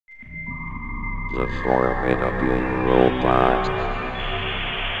The formidable robot.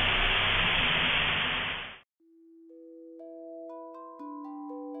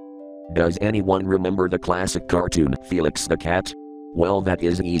 Does anyone remember the classic cartoon Felix the Cat? Well, that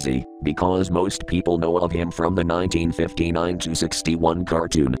is easy, because most people know of him from the 1959-61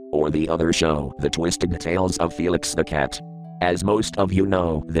 cartoon, or the other show, The Twisted Tales of Felix the Cat. As most of you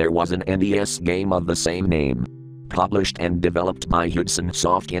know, there was an NES game of the same name. Published and developed by Hudson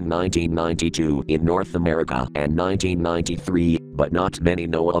Soft in 1992 in North America and 1993, but not many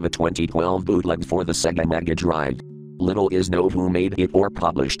know of a 2012 bootleg for the Sega Mega Drive. Little is known who made it or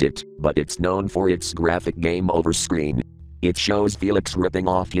published it, but it's known for its graphic game over screen. It shows Felix ripping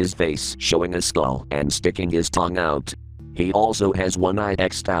off his face, showing a skull, and sticking his tongue out. He also has one eye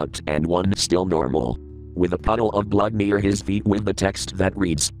X'd out and one still normal, with a puddle of blood near his feet with the text that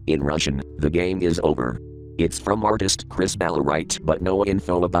reads, in Russian, "The game is over." It's from artist Chris Ballwright, but no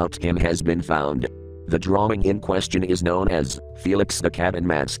info about him has been found. The drawing in question is known as Felix the Cat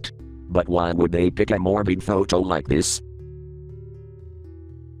Unmasked. But why would they pick a morbid photo like this?